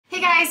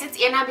guys,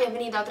 it's Anna.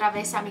 Bienvenido otra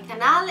vez a mi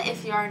canal.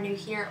 If you are new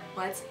here,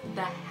 what's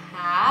the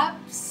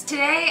haps?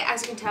 Today,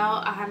 as you can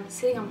tell, I'm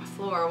sitting on my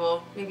floor.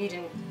 Well, maybe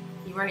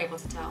you weren't able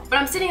to tell. But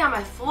I'm sitting on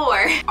my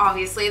floor.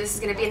 Obviously, this is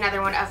gonna be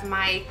another one of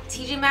my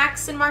TJ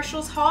Maxx and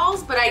Marshalls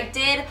hauls, but I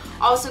did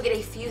also get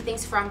a few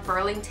things from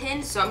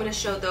Burlington, so I'm gonna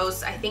show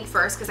those, I think,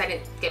 first, because I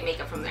didn't get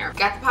makeup from there.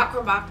 Got the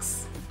popcorn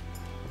box.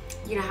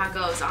 You know how it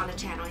goes on the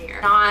channel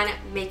here.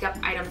 Non-makeup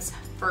items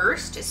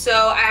first. So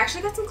I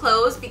actually got some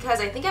clothes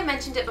because I think I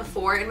mentioned it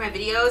before in my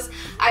videos.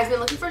 I've been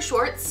looking for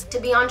shorts to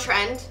be on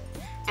trend,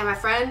 and my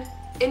friend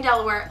in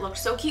Delaware looked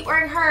so cute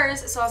wearing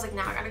hers, so I was like,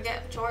 now I gotta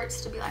get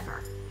shorts to be like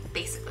her,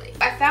 basically.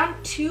 I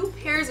found two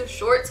pairs of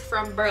shorts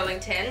from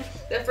Burlington.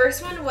 The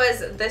first one was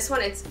this one.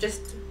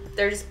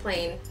 They're just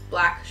plain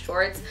black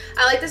shorts.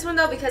 I like this one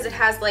though because it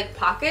has like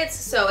pockets,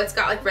 so it's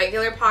got like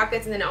regular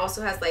pockets and then it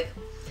also has like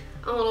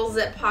a little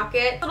zip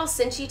pocket. A little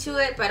cinchy to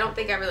it, but I don't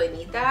think I really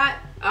need that.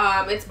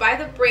 It's by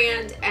the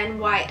brand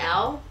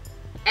NYL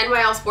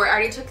Sport. I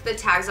already took the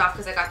tags off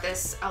because I got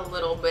this a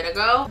little bit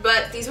ago,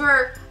 but these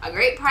were a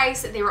great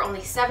price. They were only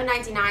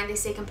 $7.99. They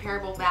say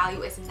comparable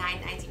value is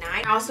 $9.99.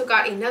 I also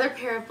got another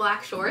pair of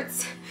black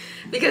shorts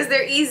because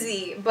they're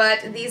easy,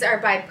 but these are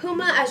by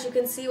Puma, as you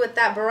can see with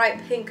that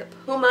bright pink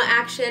Puma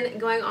action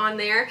going on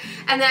there.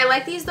 And then I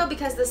like these though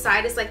because the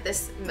side is like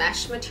this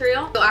mesh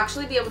material. You'll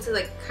actually be able to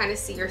like kind of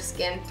see your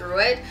skin through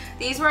it.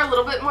 These were a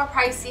little bit more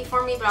pricey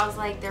for me, but I was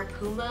like, they're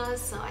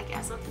Pumas, so I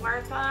guess it's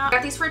worth it. I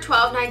got these for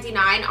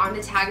 $12.99. On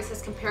the tag it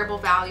says comparable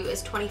value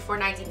is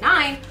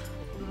 $24.99,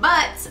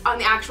 but on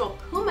the actual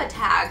Puma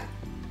tag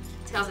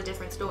it tells a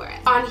different story.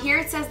 On here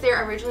it says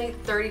they're originally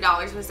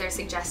 $30 was their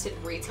suggested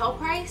retail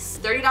price.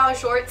 $30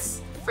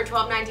 shorts for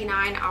 $12.99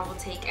 I will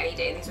take any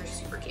day. These are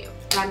super cute.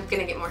 And I'm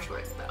gonna get more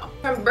shorts though.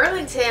 From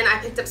Burlington I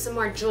picked up some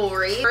more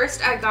jewelry.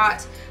 First I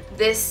got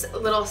this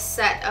little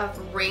set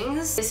of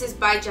rings. This is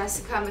by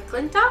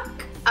McClintock.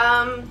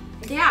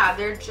 Yeah,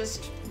 they're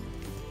just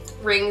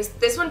rings.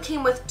 This one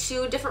came with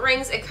two different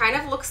rings. It kind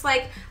of looks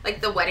like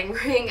the wedding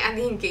ring and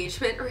the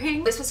engagement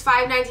ring. This was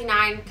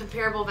 $5.99.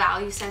 Comparable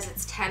value says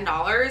it's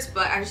 $10,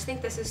 but I just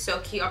think this is so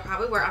cute. I'll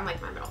probably wear it on like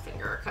my middle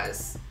finger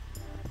because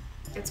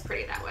it's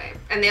pretty that way.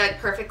 And they like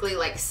perfectly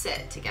like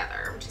sit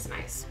together, which is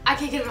nice. I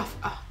can't get it off.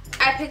 Oh.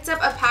 I picked up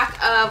a pack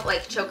of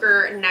like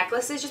choker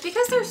necklaces just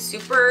because they're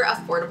super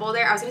affordable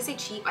there. I was gonna say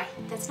cheap.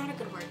 That's not a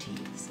good word to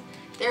use.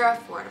 They're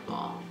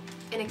affordable.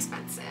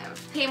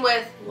 Inexpensive. Came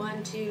with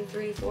 1, 2,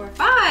 3, 4,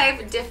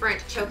 5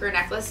 different choker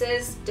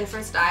necklaces,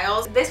 different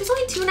styles. This was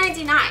only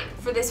 $2.99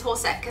 for this whole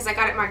set because I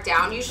got it marked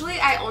down. Usually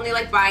I only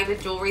like buying the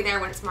jewelry there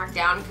when it's marked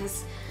down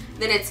because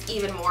then it's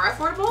even more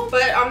affordable.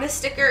 But on this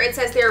sticker it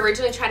says they're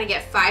originally trying to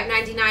get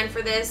 $5.99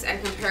 for this and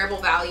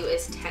comparable value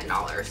is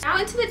 $10. Now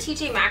into the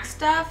TJ Maxx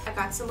stuff. I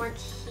got some more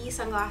Quay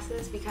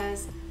sunglasses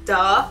because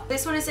duh.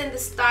 This one is in the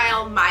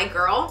style My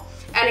Girl.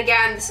 And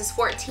again, this is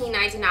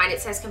 $14.99.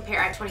 It says compare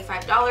at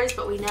 $25,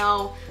 but we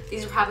know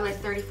these are probably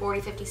like $30,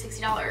 $40,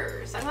 $50,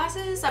 $60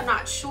 sunglasses. I'm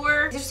not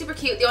sure. These are super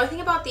cute. The only thing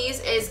about these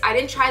is I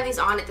didn't try these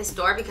on at the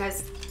store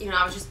because, you know,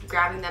 I was just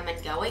grabbing them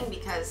and going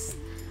because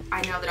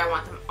I know that I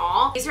want them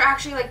all. These are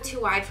actually like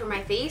too wide for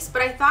my face,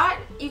 but I thought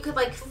you could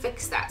like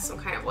fix that some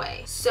kind of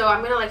way. So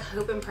I'm gonna like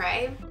hope and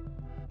pray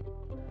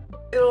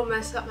it'll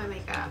mess up my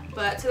makeup.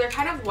 But so they're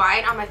kind of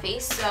wide on my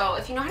face, so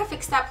if you know how to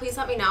fix that, please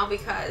let me know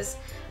because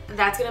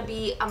that's gonna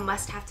be a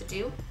must have to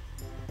do.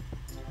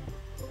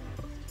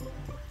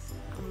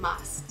 A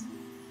must.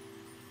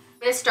 I'm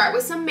gonna start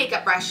with some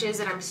makeup brushes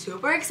that I'm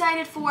super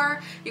excited for.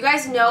 You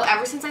guys know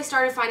ever since I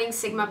started finding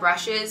Sigma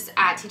brushes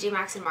at TJ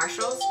Maxx and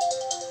Marshalls,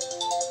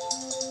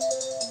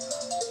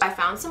 I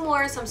found some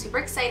more, so I'm super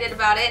excited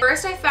about it.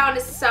 First I found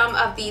some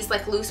of these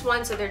like loose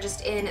ones, so they're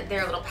just in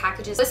their little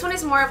packages. This one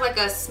is more of like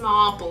a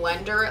small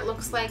blender, it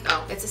looks like.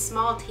 Oh, it's a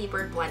small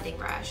tapered blending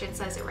brush. It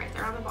says it right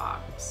there on the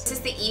box. This is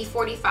the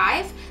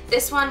E45.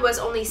 This one was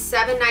only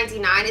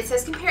 $7.99. It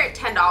says compare at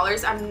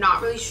 $10. I'm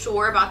not really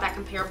sure about that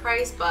compare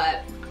price,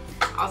 but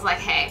I was like,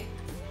 hey,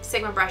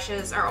 Sigma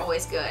brushes are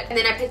always good. And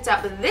then I picked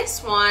up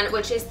this one,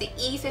 which is the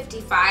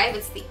E55.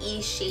 It's the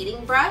E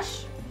shading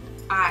brush.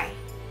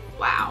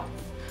 Wow.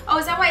 Oh,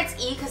 is that why it's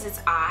E? Because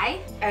it's I?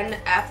 And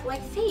F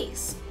like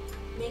face.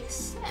 Makes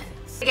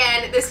sense.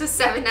 Again, this was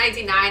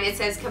 $7.99. It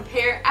says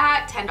compare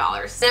at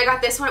 $10. Then I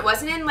got this one. It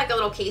wasn't in like a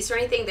little case or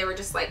anything. They were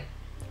just like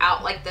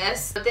out like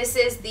this. But this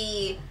is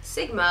the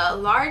Sigma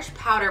large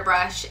powder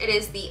brush. It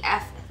is the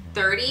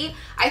F30.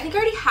 I think I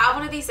already have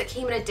one of these that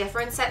came in a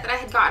different set that I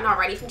had gotten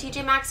already from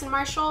TJ Maxx and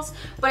Marshalls,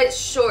 but it's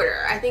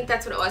shorter. I think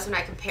that's what it was when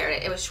I compared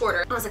it. It was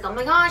shorter. I was like, oh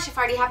my gosh, if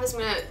I already have this, I'm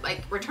gonna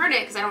like return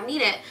it because I don't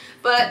need it.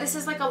 But this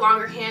is like a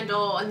longer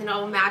handle and then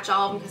it'll match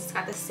all of them because it's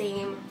got the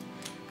same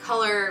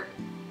color.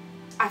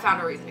 I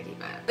found a reason to keep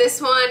it. This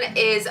one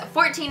is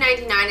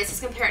 $14.99. It says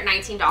compare at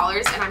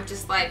 $19 and I'm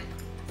just like,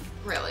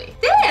 really?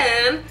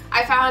 Then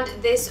I found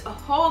this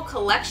whole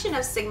collection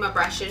of Sigma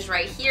brushes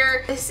right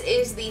here. This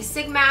is the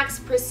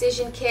Sigmax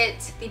Precision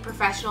Kit, the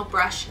Professional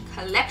Brush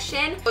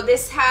Collection. So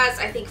this has,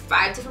 I think,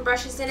 5 different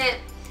brushes in it.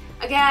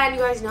 Again, you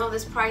guys know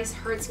this price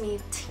hurts me a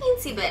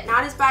teensy bit.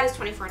 Not as bad as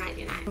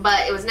 $24.99,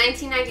 but it was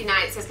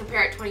 $19.99. It says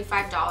compare at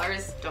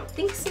 $25. Don't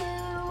think so.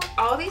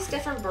 All these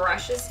different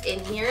brushes in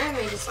here, and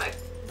they just like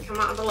come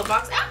out of the little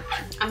box. Ah!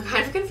 I'm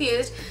kind of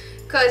confused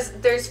because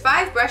there's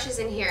 5 brushes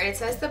in here, and it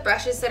says the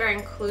brushes that are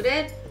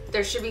included,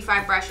 there should be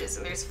 5 brushes,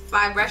 and there's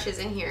 5 brushes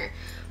in here.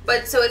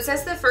 But so it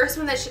says the first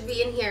one that should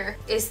be in here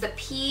is the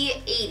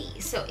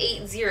P80, so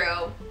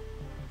 80.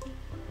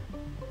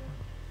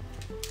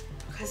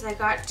 Because I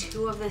got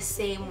 2 of the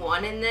same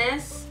one in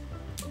this.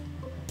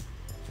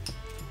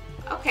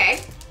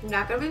 Okay, I'm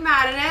not gonna be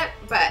mad at it,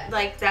 but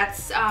like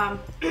that's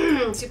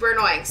super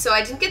annoying. So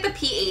I didn't get the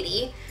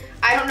P80.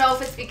 I don't know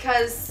if it's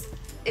because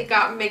it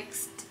got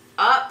mixed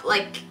up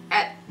like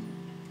at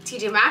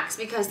TJ Maxx,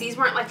 because these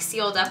weren't like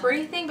sealed up or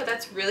anything, but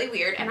that's really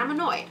weird and I'm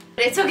annoyed.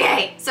 But it's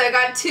okay. So I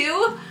got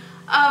 2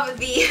 of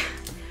the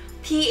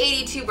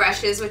P82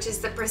 brushes, which is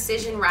the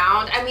precision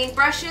round. I mean,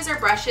 brushes are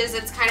brushes.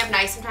 It's kind of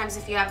nice sometimes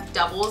if you have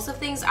doubles of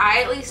things.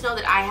 I at least know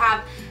that I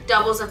have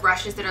doubles of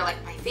brushes that are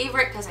like my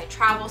favorite because I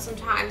travel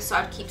sometimes, so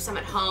I'd keep some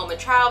at home and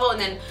travel, and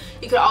then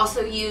you could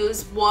also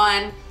use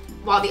one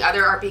while the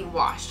other are being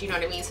washed, you know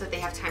what I mean, so that they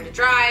have time to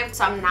dry.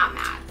 So I'm not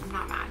mad. I'm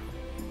not mad.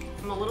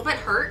 I'm a little bit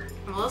hurt.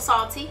 I'm a little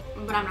salty,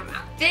 but I'm not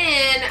mad.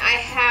 Then I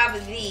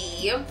have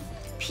the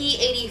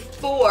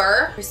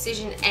P84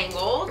 precision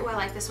angled. Oh, I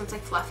like this one's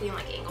like fluffy and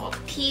like angled.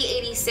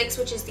 P86,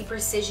 which is the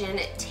precision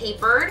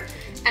tapered.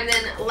 And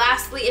then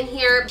lastly in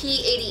here,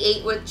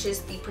 P88, which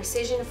is the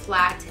precision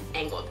flat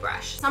angled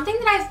brush. Something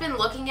that I've been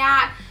looking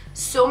at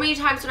so many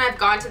times when I've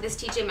gone to this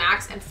TJ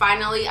Maxx, and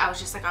finally I was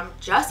just like, I'm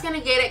just gonna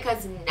get it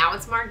because now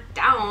it's marked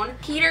down.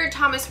 Peter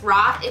Thomas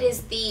Roth. It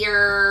is the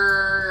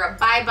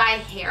Bye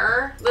Bye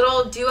Hair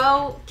little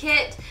duo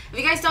kit. If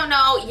you guys don't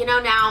know, you know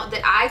now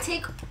that I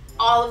take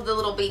all of the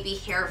little baby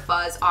hair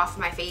fuzz off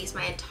my face,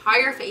 my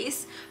entire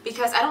face,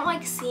 because I don't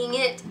like seeing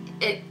it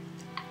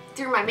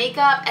through my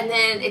makeup. And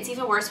then it's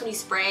even worse when you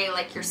spray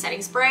like your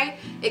setting spray.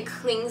 It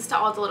clings to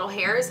all the little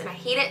hairs and I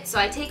hate it. So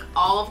I take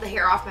all of the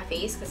hair off my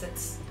face because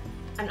it's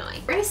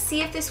annoying. We're gonna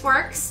see if this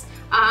works.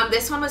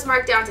 This one was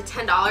marked down to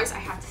 $10. I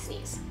have to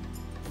sneeze.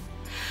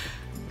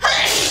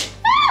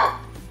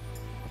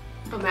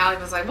 O'Malley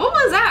was like, what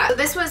was that? So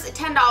this was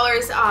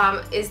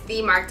 $10 is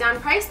the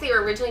markdown price. They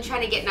were originally trying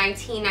to get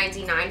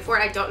 $19.99 for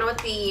it. I don't know what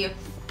the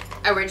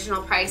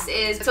original price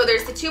is. So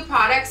there's the 2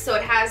 products. So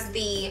it has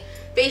the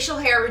facial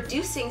hair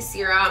reducing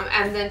serum,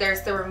 and then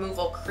there's the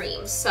removal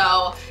cream.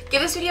 So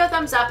give this video a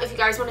thumbs up if you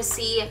guys want to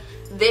see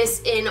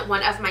this in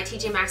one of my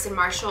TJ Maxx and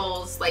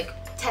Marshall's like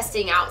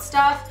testing out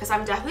stuff, because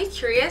I'm definitely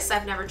curious.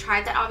 I've never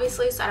tried that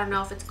obviously, so I don't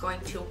know if it's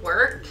going to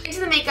work. Into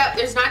the makeup,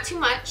 there's not too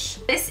much.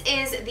 This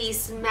is the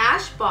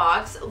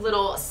Smashbox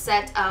little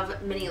set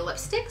of mini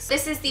lipsticks.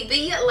 This is the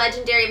Be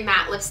Legendary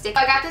Matte Lipstick.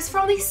 I got this for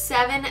only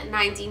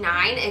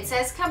 $7.99. It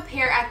says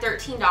compare at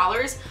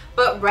 $13,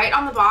 but right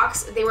on the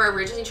box, they were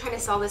originally trying to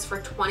sell this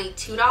for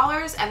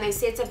 $22, and they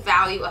say it's a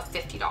value of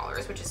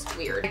 $50, which is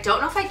weird. I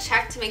don't know if I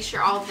checked to make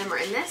sure all of them are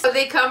in this, but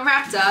they come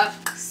wrapped up.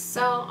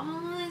 So,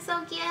 oh, it's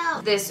so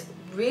cute. This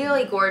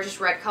really gorgeous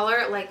red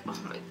color, like, oh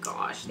my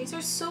gosh, these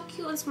are so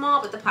cute and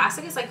small, but the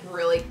plastic is like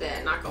really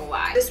thin, not gonna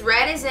lie. This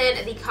red is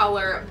in the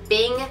color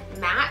Bing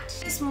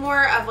Matte. It's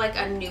more of like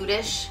a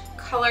nudish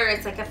color.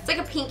 It's like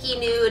a pinky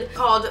nude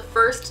called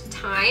First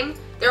Time.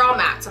 They're all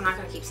matte, so I'm not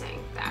gonna keep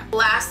saying that.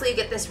 Lastly, you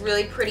get this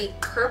really pretty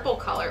purple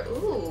color,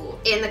 ooh,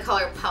 in the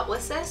color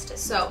Publicist.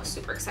 So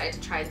super excited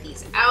to try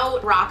these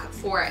out. Rock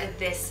for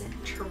this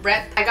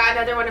trip. I got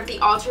another one of the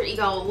Alter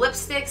Ego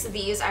lipsticks.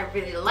 These I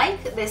really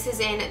like. This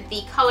is in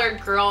the color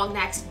Girl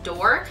Next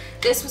Door.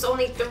 This was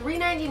only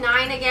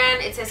 $3.99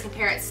 again. It says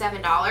compare at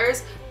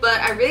 $7, but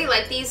I really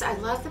like these. I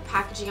love the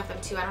packaging of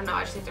them too. I don't know,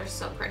 I just think they're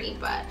so pretty,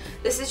 but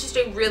this is just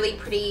a really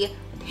pretty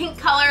pink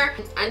color.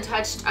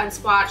 Untouched,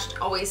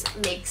 unswatched, always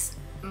makes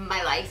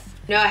my life.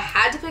 No, I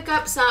had to pick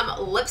up some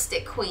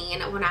Lipstick Queen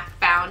when I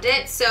found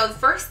it. So the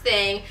first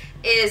thing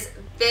is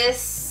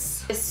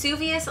this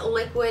Vesuvius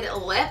liquid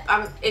lip.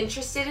 I'm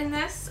interested in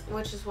this,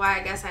 which is why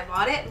I guess I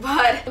bought it,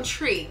 but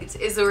intrigued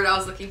is the word I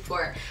was looking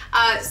for.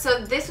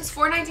 So this was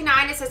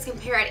 $4.99. It says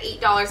compare at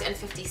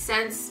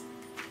 $8.50.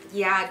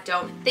 Yeah,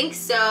 don't think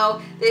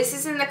so. This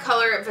is in the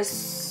color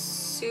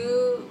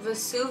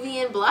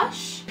Vesuvian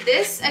Blush.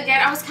 This,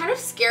 again, I was kind of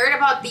scared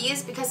about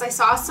these because I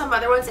saw some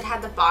other ones that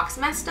had the box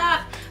messed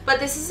up, but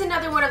this is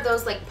another one of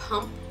those like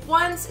pump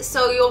ones,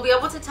 so you'll be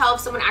able to tell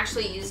if someone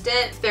actually used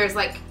it, if there's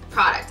like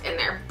product in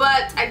there.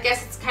 But I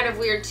guess it's kind of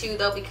weird too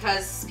though,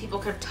 because people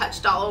could have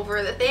touched all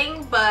over the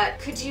thing. But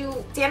could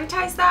you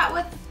sanitize that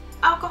with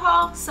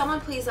alcohol? Someone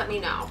please let me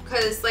know,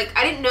 because like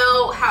I didn't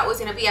know how it was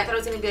gonna be. I thought it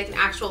was gonna be like an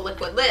actual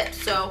liquid lip.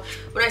 So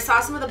when I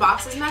saw some of the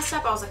boxes messed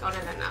up, I was like, oh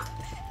no.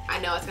 I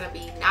know it's gonna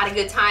be not a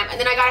good time. And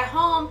then I got it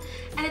home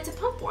and it's a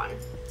pump one.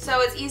 So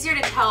it's easier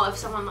to tell if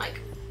someone like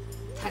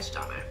touched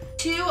on it.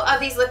 2 of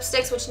these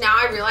lipsticks, which now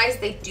I realize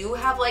they do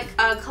have like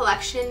a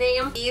collection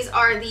name. These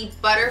are the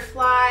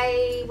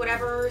Butterfly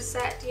whatever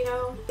set, you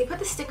know. They put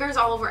the stickers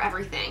all over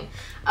everything.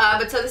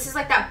 But so this is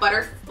like that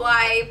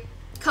butterfly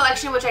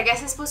collection, which I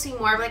guess is supposed to be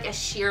more of like a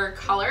sheer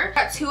color.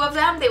 Got 2 of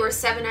them. They were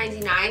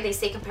 $7.99. They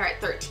say compare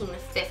at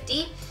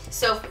 $13.50.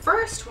 So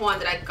first one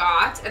that I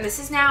got, and this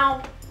is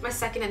now my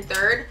second and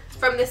third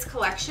from this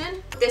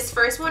collection. This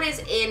first one is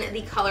in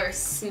the color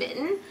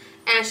Smitten,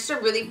 and it's just a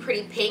really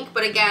pretty pink,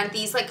 but again,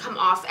 these like come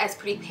off as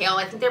pretty pale.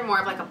 I think they're more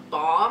of like a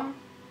balm.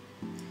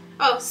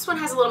 Oh, this one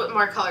has a little bit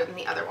more color than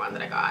the other one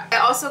that I got. I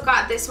also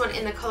got this one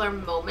in the color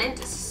Moment.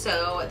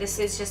 So this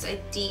is just a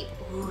deep,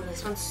 ooh,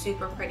 this one's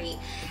super pretty.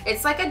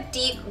 It's like a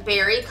deep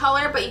berry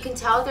color, but you can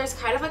tell there's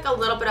kind of like a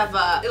little bit of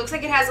a, it looks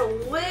like it has a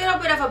little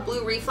bit of a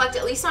blue reflect,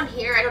 at least on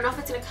here. I don't know if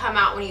it's gonna come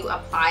out when you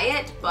apply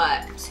it,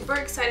 but I'm super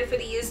excited for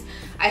these.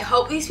 I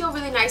hope these feel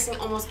really nice and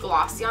almost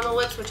glossy on the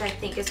lips, which I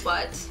think is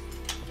what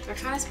they're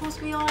kind of supposed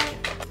to be like.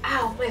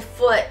 Ow, my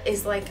foot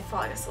is like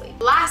falling asleep.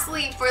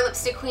 Lastly, for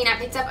Lipstick Queen, I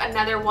picked up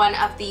another one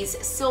of these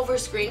silver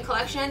screen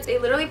collections. They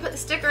literally put the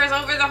stickers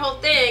over the whole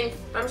thing,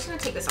 but I'm just gonna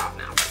take this off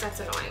now because that's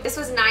annoying. This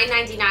was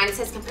 $9.99. It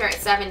says compare at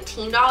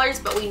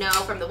 $17, but we know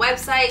from the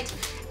website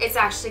it's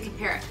actually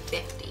compare at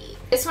 $50.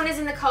 This one is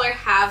in the color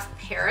Have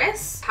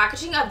Paris.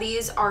 Packaging of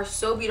these are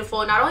so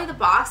beautiful. Not only the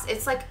box,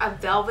 it's like a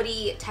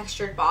velvety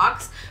textured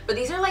box, but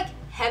these are like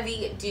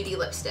heavy duty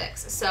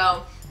lipsticks.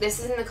 So this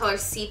is in the color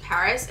See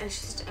Paris, and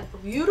it's just a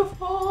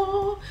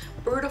beautiful,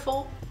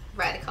 beautiful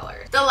red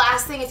color. The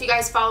last thing, if you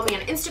guys follow me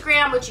on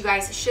Instagram, which you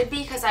guys should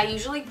be, because I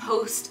usually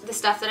post the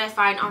stuff that I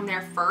find on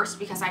there first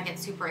because I get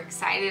super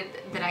excited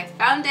that I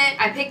found it.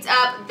 I picked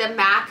up the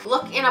MAC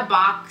Look in a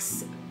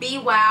Box Be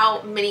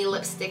Wow mini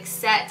lipstick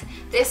set.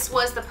 This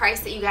was the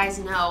price that you guys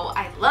know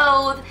I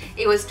loathe.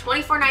 It was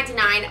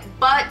 $24.99,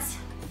 but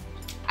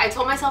I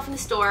told myself in the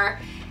store,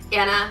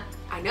 Anna,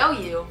 I know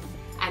you,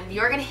 and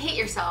you're gonna hate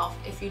yourself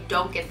if you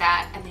don't get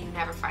that and then you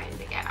never find it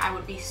again. I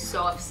would be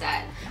so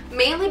upset.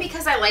 Mainly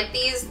because I like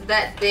these,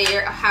 that they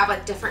have a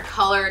different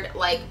colored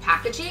like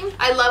packaging.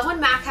 I love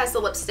when MAC has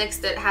the lipsticks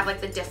that have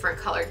like the different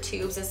colored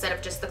tubes instead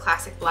of just the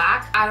classic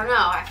black. I don't know,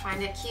 I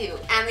find it cute.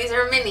 And these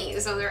are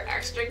minis, so they're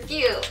extra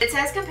cute. It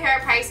says compare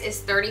price is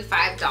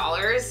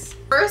 $35.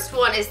 First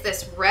one is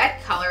this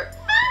red color.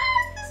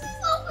 Ah, this is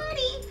so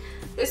pretty.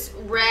 This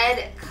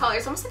red color,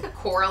 it's almost like a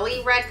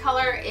corally red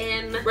color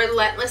in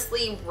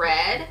Relentlessly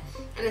Red.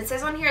 And it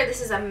says on here,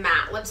 this is a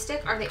matte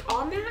lipstick. Are they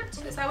all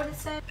matte? Is that what it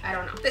said? I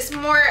don't know. This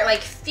more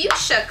like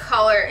fuchsia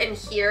color in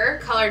here,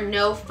 color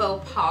No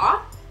Faux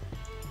Pas.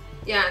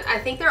 Yeah, I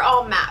think they're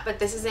all matte, but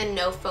this is in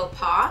No Faux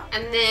Pas.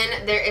 And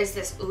then there is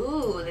this,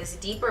 ooh, this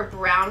deeper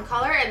brown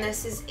color, and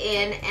this is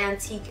in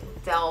Antique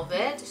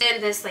Velvet.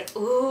 And this like,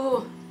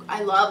 ooh,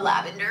 I love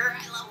lavender.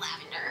 I love lavender.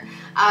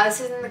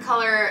 This is in the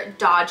color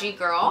Dodgy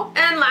Girl.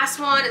 And last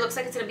one, it looks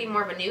like it's gonna be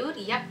more of a nude.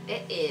 Yep,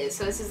 it is.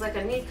 So this is like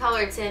a nude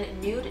color. It's in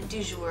Nude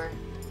du Jour,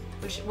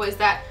 which was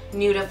that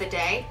nude of the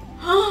day.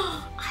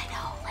 I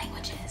know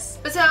languages.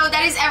 But so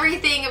that is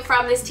everything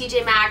from this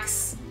TJ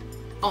Maxx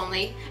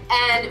only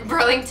and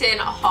Burlington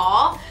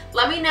haul.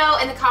 Let me know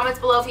in the comments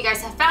below if you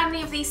guys have found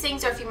any of these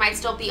things, or if you might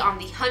still be on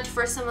the hunt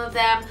for some of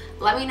them.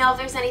 Let me know if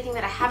there's anything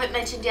that I haven't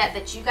mentioned yet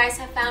that you guys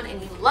have found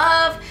and you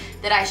love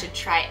that I should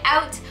try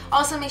out.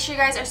 Also, make sure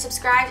you guys are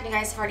subscribed and you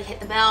guys have already hit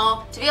the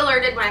bell to be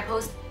alerted when I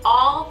post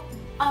all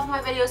of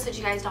my videos so that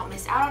you guys don't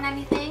miss out on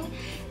anything.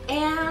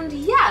 And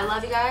yeah, I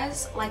love you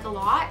guys like a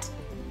lot.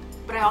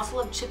 But I also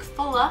love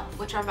Chick-fil-A,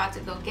 which I'm about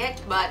to go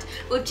get. But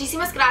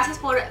muchísimas gracias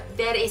por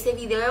ver ese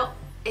video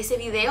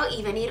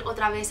y venir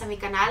otra vez a mi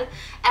canal.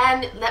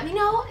 And let me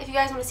know if you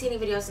guys want to see any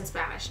videos in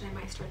Spanish, and I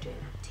might start doing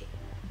that too.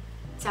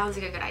 Sounds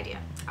like a good idea.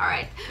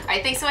 Alright,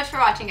 thanks so much for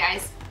watching,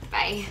 guys.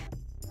 Bye.